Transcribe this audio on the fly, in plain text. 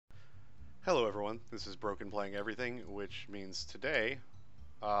Hello everyone, this is Broken Playing Everything, which means today,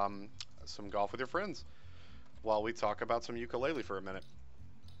 some golf with your friends, while we talk about some Yooka-Laylee for a minute.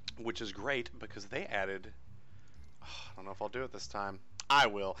 Which is great, because they added, I don't know if I'll do it this time, I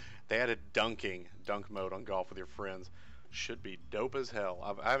will, they added dunk mode on Golf with Your Friends. Should be dope as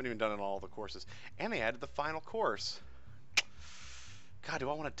hell. I haven't even done it on all the courses. And they added the final course. God, do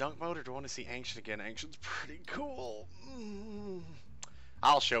I want a dunk mode, or do I want to see Ancient again? Ancient's pretty cool.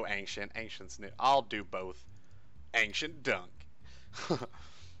 I'll show Ancient. Ancient's new. I'll do both. Ancient dunk.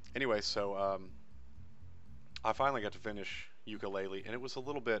 Anyway, so I finally got to finish Yooka-Laylee, and it was a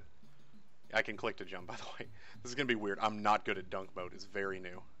little bit. I can click to jump, by the way. This is gonna be weird. I'm not good at dunk mode. It's very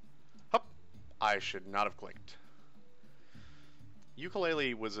new. Hup! I should not have clicked.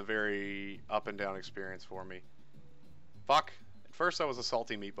 Yooka-Laylee was a very up and down experience for me. Fuck. At first, I was a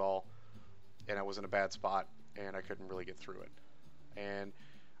salty meatball, and I was in a bad spot, and I couldn't really get through it. And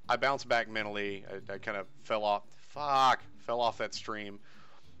I bounced back mentally. I kind of fell off that stream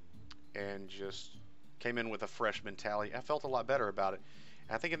and just came in with a fresh mentality. I felt a lot better about it.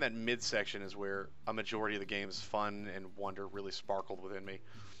 And I think in that midsection is where a majority of the game's fun and wonder really sparkled within me.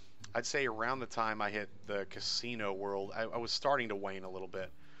 I'd say around the time I hit the casino world, I was starting to wane a little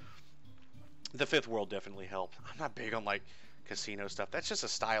bit. The fifth world definitely helped. I'm not big on like casino stuff. That's just a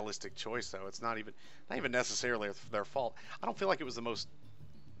stylistic choice, though. It's not even necessarily their fault. I don't feel like it was the most.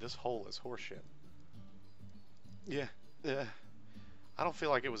 This hole is horseshit. Yeah, I don't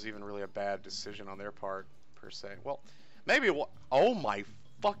feel like it was even really a bad decision on their part per se. Well, maybe it was. Oh my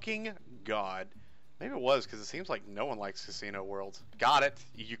fucking god! Maybe it was, because it seems like no one likes casino worlds. Got it.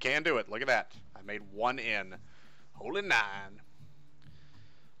 You can do it. Look at that. I made one in. Holy nine.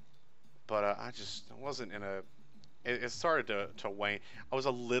 But I just wasn't in a. It started to wane. I was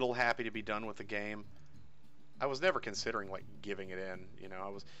a little happy to be done with the game. I was never considering like giving it in. You know,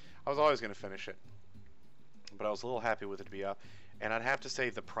 I was always going to finish it. But I was a little happy with it to be up. And I'd have to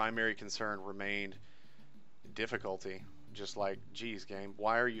say the primary concern remained difficulty. Just like, geez, game,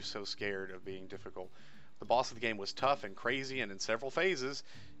 why are you so scared of being difficult? The boss of the game was tough and crazy and in several phases,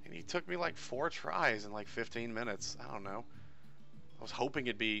 and he took me like 4 tries in like 15 minutes. I don't know. I was hoping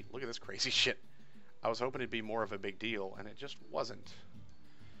it'd be, look at this crazy shit. I was hoping it'd be more of a big deal, and it just wasn't.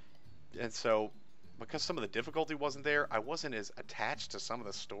 And so, because some of the difficulty wasn't there, I wasn't as attached to some of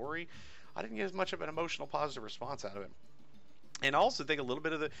the story. I didn't get as much of an emotional positive response out of it. And I also think a little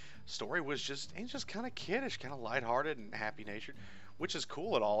bit of the story was just kind of kiddish, kind of lighthearted and happy-natured, which is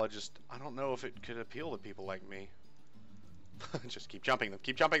cool at all. I don't know if it could appeal to people like me. Just keep jumping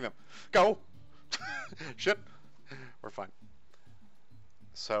them, Go! Shit! We're fine.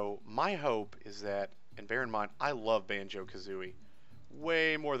 So, my hope is that, and bear in mind, I love Banjo-Kazooie.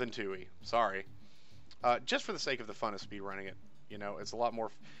 Way more than Tooie. Sorry. Just for the sake of the fun of speedrunning it. You know, it's a lot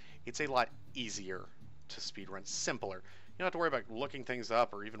easier to speedrun. Simpler. You don't have to worry about looking things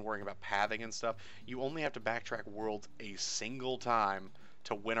up or even worrying about pathing and stuff. You only have to backtrack worlds a single time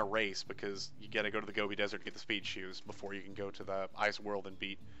to win a race, because you gotta go to the Gobi Desert to get the speed shoes before you can go to the ice world and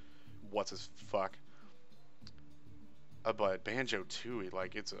beat what's-his-fuck. But Banjo-Tooie,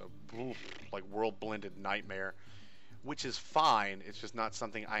 like, it's a like world-blended nightmare, which is fine. It's just not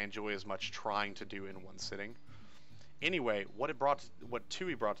something I enjoy as much trying to do in one sitting. Anyway, what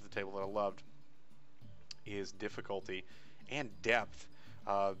Tooie brought to the table that I loved is difficulty and depth.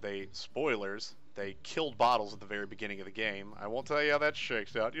 Spoilers, they killed bottles at the very beginning of the game. I won't tell you how that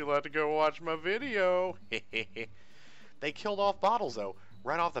shakes out. You'll have to go watch my video. They killed off bottles, though.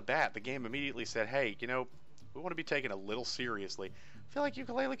 Right off the bat, the game immediately said, hey, you know, we want to be taken a little seriously. I feel like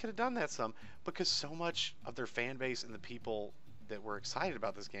Yooka-Laylee could have done that some, because so much of their fan base and the people that were excited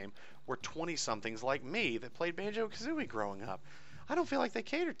about this game were 20-somethings like me that played Banjo-Kazooie growing up. I don't feel like they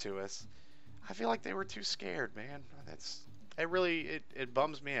catered to us. I feel like they were too scared, man. It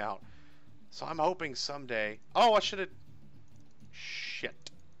bums me out. So I'm hoping someday. Oh, I should have.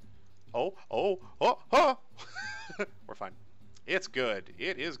 Shit. Oh. We're fine. It's good.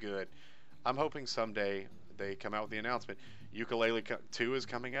 It is good. I'm hoping someday they come out with the announcement. Yooka-Laylee 2 is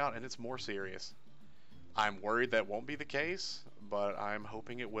coming out, and it's more serious. I'm worried that won't be the case, but I'm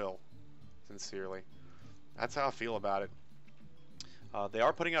hoping it will. Sincerely. That's how I feel about it. They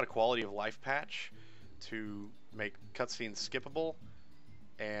are putting out a quality of life patch to make cutscenes skippable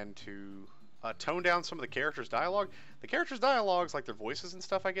and to tone down some of the characters' dialogue. The characters' dialogues, like their voices and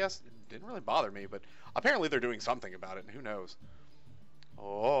stuff, I guess, didn't really bother me, but apparently they're doing something about it, and who knows.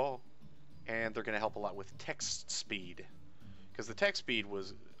 Oh. And they're going to help a lot with text speed, because the text speed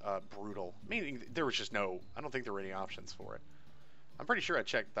was brutal. Meaning there was just I don't think there were any options for it. I'm pretty sure I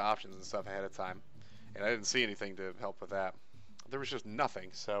checked the options and stuff ahead of time, and I didn't see anything to help with that. There was just nothing.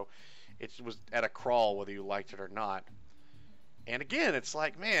 So It was at a crawl whether you liked it or not. And again, it's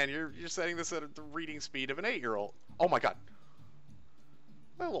like, man, you're setting this at the reading speed of an 8-year-old. Oh my god.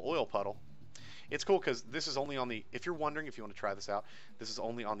 A little oil puddle. It's cool because this is only on the, if you're wondering if you want to try this out, this is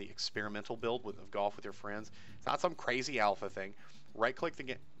only on the experimental build of golf with your friends. It's not some crazy alpha thing. Right click the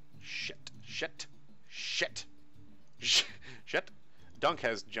game. Shit. Dunk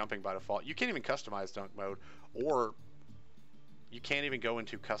has jumping by default. You can't even customize dunk mode, or you can't even go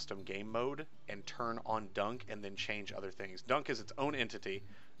into custom game mode and turn on dunk and then change other things. Dunk is its own entity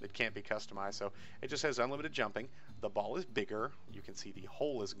that can't be customized, so it just has unlimited jumping. The ball is bigger. You can see the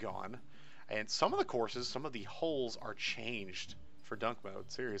hole is gone. And some of the courses, some of the holes are changed for dunk mode,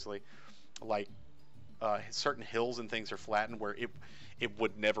 seriously. Like, certain hills and things are flattened where it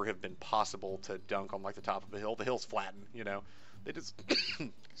would never have been possible to dunk on, like, the top of a hill. The hill's flattened, you know. They just...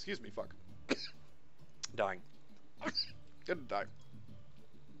 excuse me, fuck. Dying. Gonna die.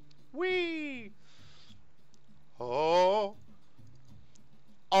 Whee! Oh!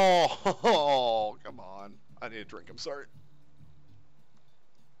 Oh, come on. I need a drink, I'm sorry.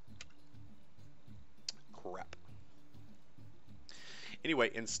 Crap.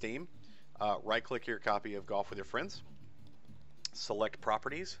 Anyway, in Steam, right click your copy of Golf with Your Friends, select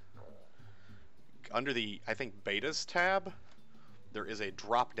properties. Under the, I think, betas tab, there is a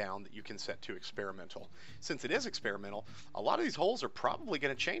drop down that you can set to experimental. Since it is experimental, a lot of these holes are probably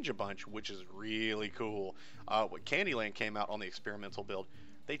going to change a bunch, which is really cool. When Candyland came out on the experimental build,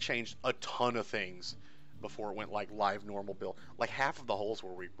 they changed a ton of things before it went like live normal build. Like half of the holes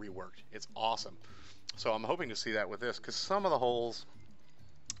were reworked. It's awesome. So I'm hoping to see that with this, because some of the holes,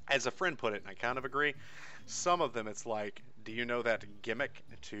 as a friend put it, and I kind of agree, some of them it's like, do you know that gimmick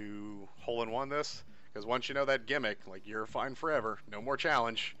to hole-in-one this? Because once you know that gimmick, like, you're fine forever, no more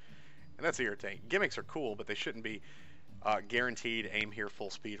challenge, and that's irritating. Gimmicks are cool, but they shouldn't be guaranteed aim here full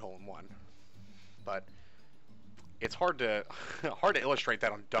speed hole-in-one. But it's hard to illustrate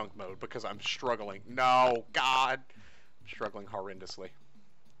that on dunk mode because I'm struggling. No, God, I'm struggling horrendously.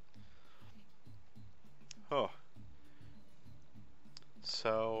 Oh.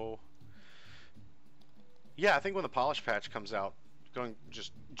 So, yeah, I think when the polish patch comes out,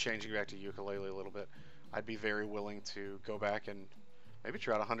 just changing back to Yooka-Laylee a little bit, I'd be very willing to go back and maybe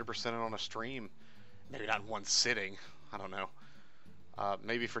try to 100% it on a stream. Maybe not in one sitting. I don't know.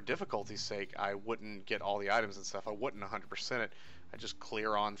 Maybe for difficulty's sake, I wouldn't get all the items and stuff. I wouldn't 100% it. I'd just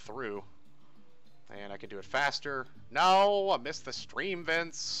clear on through. And I could do it faster. No, I missed the stream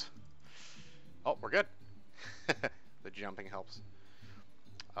vents. Oh, we're good. The jumping helps.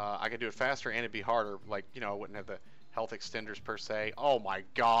 I could do it faster and it'd be harder. Like, you know, I wouldn't have the health extenders per se. Oh my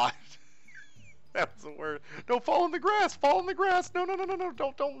god. That was the word. Don't fall in the grass. Fall in the grass. No.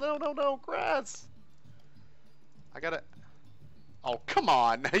 Don't. Grass. I gotta. Oh, come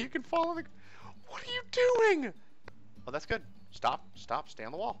on. Now you can fall in the. What are you doing? Oh, that's good. Stop. Stay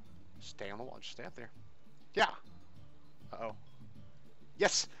on the wall. Stay on the wall. Just stay up there. Yeah. Uh-oh.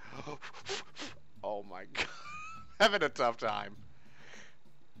 Yes. Oh my god. Having a tough time.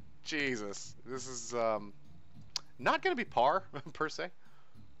 Jesus. This is not going to be par, per se.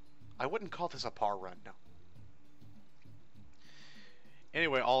 I wouldn't call this a par run, no.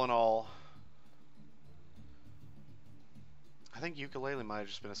 Anyway, all in all, I think Yooka-Laylee might have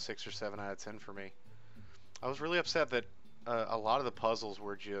just been a 6 or 7 out of 10 for me. I was really upset that a lot of the puzzles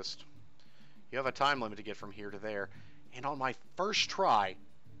were just, you have a time limit to get from here to there, and on my first try,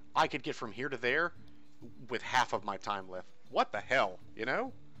 I could get from here to there with half of my time left. What the hell, you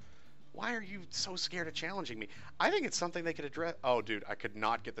know? Why are you so scared of challenging me? I think it's something they could address. Oh, dude, I could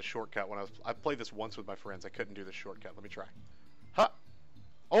not get the shortcut when I played this once with my friends. I couldn't do the shortcut. Let me try. Huh?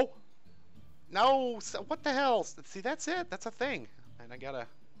 Oh! No! So, what the hell? See, that's it. That's a thing. And I got a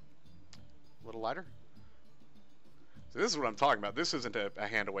little lighter. So this is what I'm talking about. This isn't a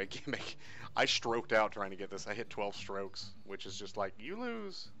hand-away gimmick. I stroked out trying to get this. I hit 12 strokes, which is just like, you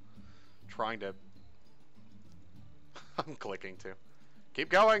lose. Trying to... I'm clicking, too. Keep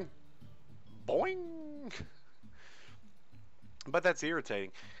going! Boing! But that's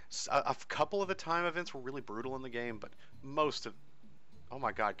irritating. A couple of the time events were really brutal in the game, but most of... Oh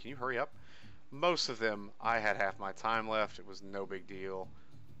my god, can you hurry up? Most of them, I had half my time left. It was no big deal.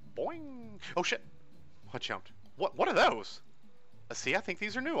 Boing! Oh shit! What jumped? What are those? See, I think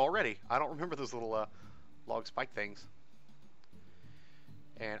these are new already. I don't remember those little log spike things.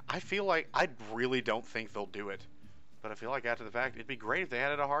 And I feel like... I really don't think they'll do it. But I feel like after the fact, it'd be great if they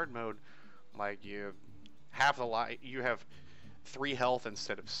added a hard mode. Like, you have the light, you have 3 health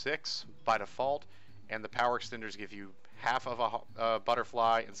instead of 6 by default, and the power extenders give you half of a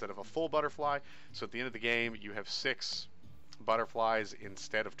butterfly instead of a full butterfly. So at the end of the game, you have 6 butterflies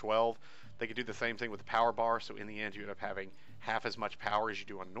instead of 12. They could do the same thing with the power bar, so in the end you end up having half as much power as you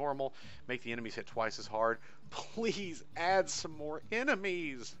do on normal. Make the enemies hit twice as hard. Please add some more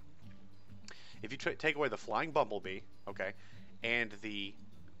enemies. If you take away the flying bumblebee, okay, and the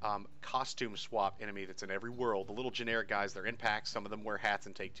costume swap enemy that's in every world, the little generic guys, they're in packs. Some of them wear hats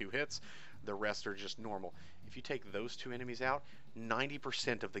and take 2 hits. The rest are just normal. If you take those 2 enemies out,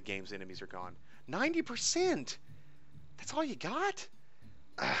 90% of the game's enemies are gone. 90%! That's all you got?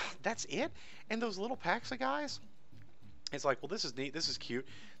 That's it? And those little packs of guys? It's like, well, this is neat, this is cute,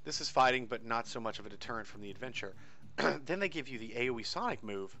 this is fighting, but not so much of a deterrent from the adventure. Then they give you the AoE Sonic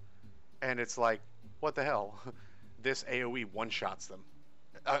move, and it's like, what the hell? This AoE one-shots them.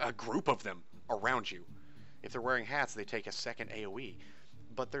 A group of them around you. If they're wearing hats, they take a second AoE.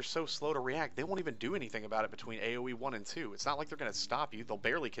 But they're so slow to react, they won't even do anything about it between AoE 1 and 2. It's not like they're going to stop you. They'll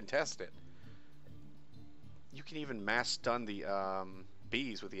barely contest it. You can even mass stun the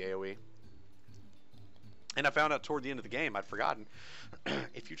bees with the AoE. And I found out toward the end of the game, I'd forgotten,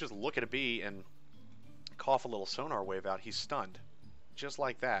 if you just look at a bee and cough a little sonar wave out, he's stunned. Just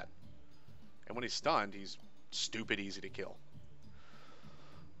like that. And when he's stunned, he's stupid easy to kill.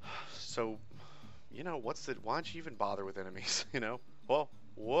 So, you know, why don't you even bother with enemies, you know? Whoa.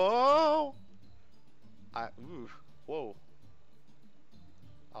 Whoa! Whoa.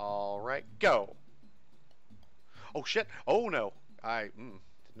 Alright, go! Oh, shit! Oh, no! Didn't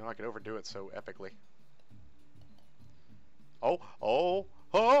know I could overdo it so epically. Oh!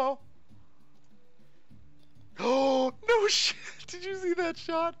 Oh, no shit! Did you see that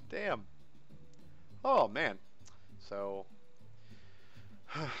shot? Damn. Oh, man. So,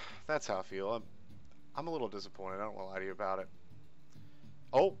 that's how I feel. I'm a little disappointed. I don't want to lie to you about it.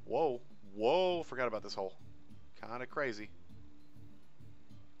 Oh, whoa. Forgot about this hole. Kind of crazy.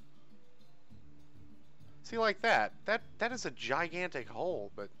 See, like that is a gigantic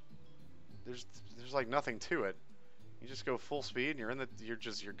hole, but there's like nothing to it. You just go full speed and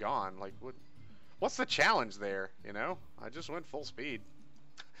you're gone. Like, what's the challenge there, you know? I just went full speed.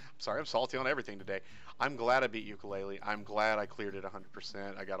 I'm sorry, I'm salty on everything today. I'm glad I beat Yooka-Laylee. I'm glad I cleared it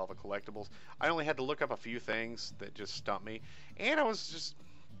 100%. I got all the collectibles. I only had to look up a few things that just stumped me, and I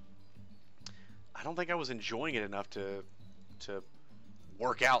don't think I was enjoying it enough to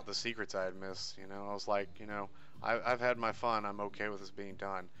work out the secrets I had missed. You know, I was like, you know, I've had my fun. I'm okay with this being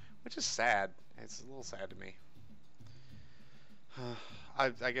done, which is sad. It's a little sad to me.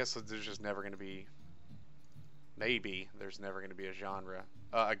 I guess there's just never going to be. Maybe there's never going to be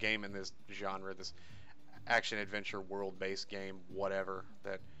a game in this genre, this action-adventure world-based game, whatever,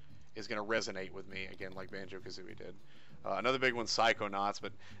 that is going to resonate with me again like Banjo-Kazooie did. Another big one's Psychonauts,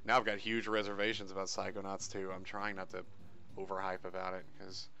 but now I've got huge reservations about Psychonauts too. I'm trying not to overhype about it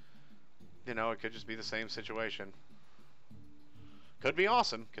because, you know, it could just be the same situation. Could be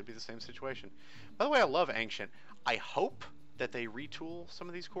awesome. Could be the same situation. By the way, I love Ancient. I hope that they retool some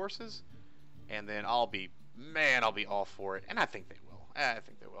of these courses, and then I'll be all for it. And I think they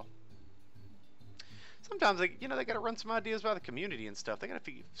will. Sometimes they got to run some ideas by the community and stuff. They got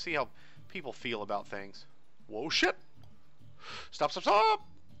to see how people feel about things. Whoa, shit! Stop!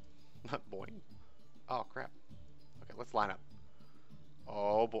 Boing. Oh, crap. Okay, let's line up.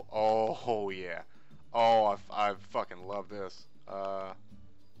 Oh, boy. Oh, yeah. Oh, I fucking love this.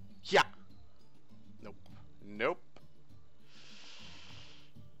 Yeah. Nope.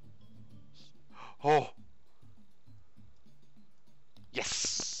 Oh.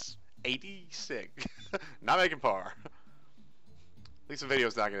 Yes. 86. Not making par. At least the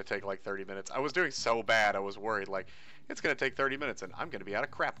video's not going to take like 30 minutes. I was doing so bad, I was worried, like, it's going to take 30 minutes and I'm going to be out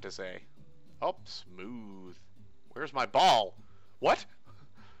of crap to say. Oh, smooth. Where's my ball? What?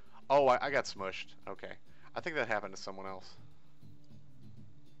 Oh, I got smushed. Okay. I think that happened to someone else.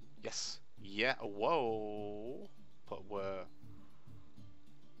 Yes. Yeah. Whoa. But,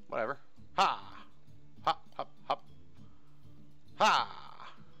 whatever. Ha! Hop, hop, hop. Ha!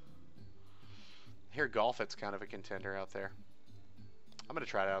 I hear Golf It's kind of a contender out there. I'm going to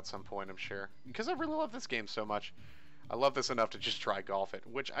try it out at some point, I'm sure. Because I really love this game so much. I love this enough to just try Golf It,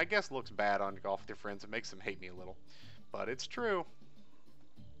 which I guess looks bad on Golf With Your Friends. It makes them hate me a little. But it's true.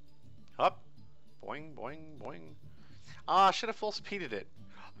 Up. Boing, boing, boing. Ah, I should have full speeded it.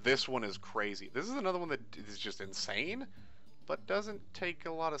 This one is crazy. This is another one that is just insane, but doesn't take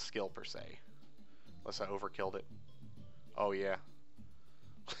a lot of skill per se. Unless I overkilled it. Oh, yeah.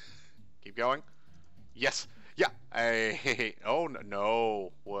 Keep going. Yes. Yeah. Hey. Oh,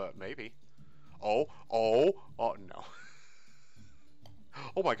 no. What? Maybe. Oh, no.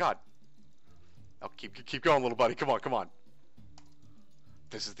 Oh, my God. Oh, keep going, little buddy. Come on.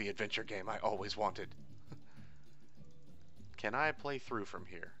 This is the adventure game I always wanted. Can I play through from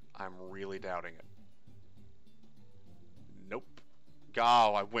here? I'm really doubting it. Nope.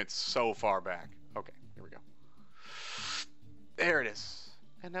 Oh, I went so far back. Okay, here we go. There it is.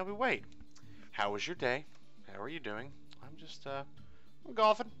 And now we wait. How was your day? How are you doing? I'm just, I'm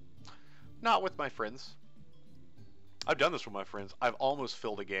golfing. Not with my friends. I've done this with my friends. I've almost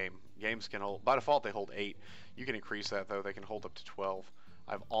filled a game. Games can hold, by default they hold 8. You can increase that though. They can hold up to 12.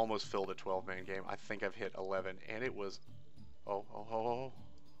 I've almost filled a 12-man game. I think I've hit 11, and it was, oh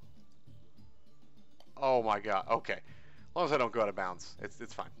my god. Okay, as long as I don't go out of bounds,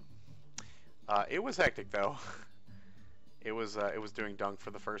 it's fine. It was hectic though. It was doing dunk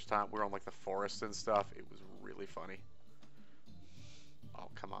for the first time. We were on like the forest and stuff. It was really funny. Oh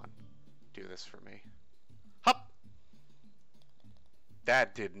come on, do this for me. Hop.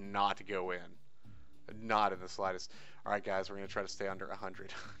 That did not go in. Not in the slightest. Alright guys, we're going to try to stay under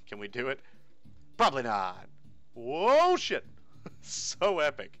 100. Can we do it? Probably not. Whoa, shit. So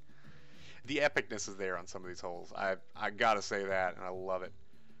epic. The epicness is there on some of these holes. I gotta say that, and I love it.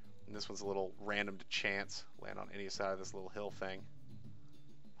 And this one's a little random to chance. Land on any side of this little hill thing.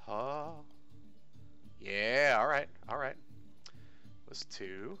 Huh? Yeah, alright, alright. Was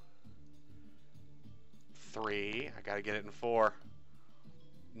 2. 3. I gotta get it in 4.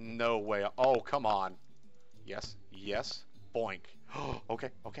 No way. Oh, come on. Yes, yes. Boink. Okay.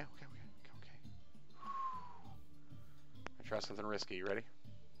 I try something risky. You ready?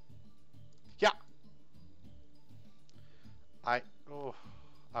 Yeah. I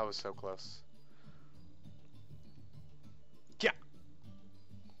was so close. Yeah.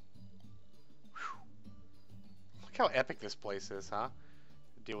 Whew. Look how epic this place is, huh?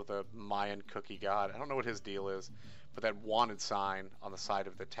 Deal with the Mayan cookie god. I don't know what his deal is, but that wanted sign on the side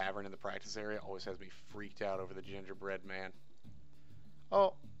of the tavern in the practice area always has me freaked out over the gingerbread man.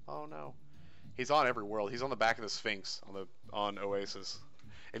 Oh no. He's on every world. He's on the back of the Sphinx on Oasis.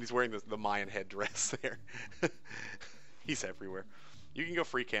 And he's wearing the Mayan headdress there. He's everywhere. You can go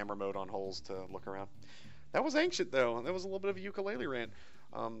free camera mode on holes to look around. That was ancient though. That was a little bit of a Yooka-Laylee rant.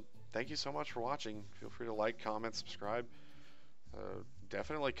 Thank you so much for watching. Feel free to like, comment, subscribe.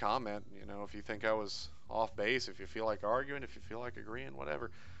 Definitely comment, you know, if you think I was off base, if you feel like arguing, if you feel like agreeing,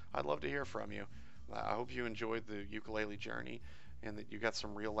 whatever. I'd love to hear from you. I hope you enjoyed the Yooka-Laylee journey and that you got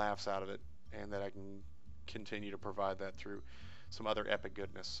some real laughs out of it, and that I can continue to provide that through some other epic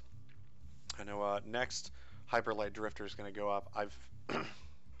goodness. I know next Hyperlight Drifter is going to go up. I've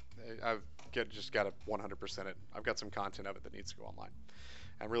just got to 100% it. I've got some content of it that needs to go online.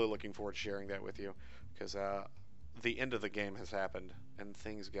 I'm really looking forward to sharing that with you, because the end of the game has happened and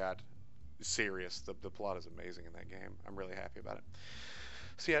things got serious. The plot is amazing in that game. I'm really happy about it.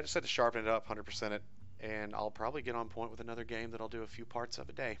 So yeah, I just had to sharpen it up, 100% it, and I'll probably get on point with another game that I'll do a few parts of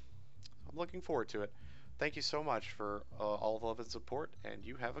a day. I'm looking forward to it. Thank you so much for all of the support, and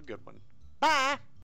you have a good one. Bye!